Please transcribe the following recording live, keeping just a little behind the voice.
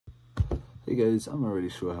Hey guys, I'm not really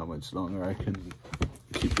sure how much longer I can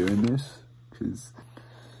keep doing this, because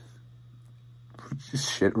this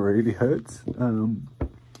shit really hurts.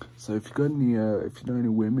 So if you got any, if you know any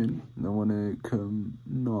women that want to come,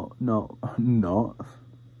 not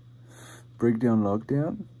break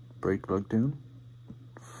lockdown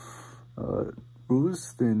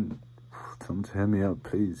rules, then tell them to hit me up,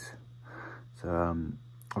 please. So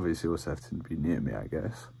obviously also have to be near me, I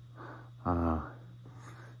guess.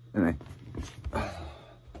 Anyway.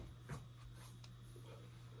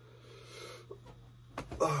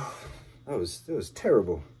 That was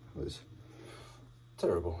terrible. That was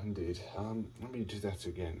terrible indeed. Let me do that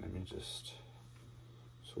again. Let me just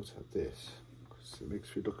sort out this, because it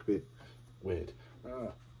makes me look a bit weird. I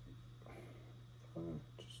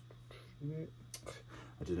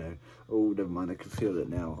don't know. Oh, never mind. I can feel it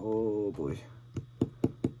now. Oh boy.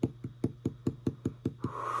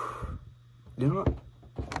 You know what?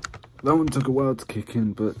 That one took a while to kick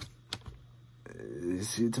in, but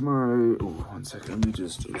see you tomorrow. Oh, 1 second. Let me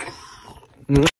just.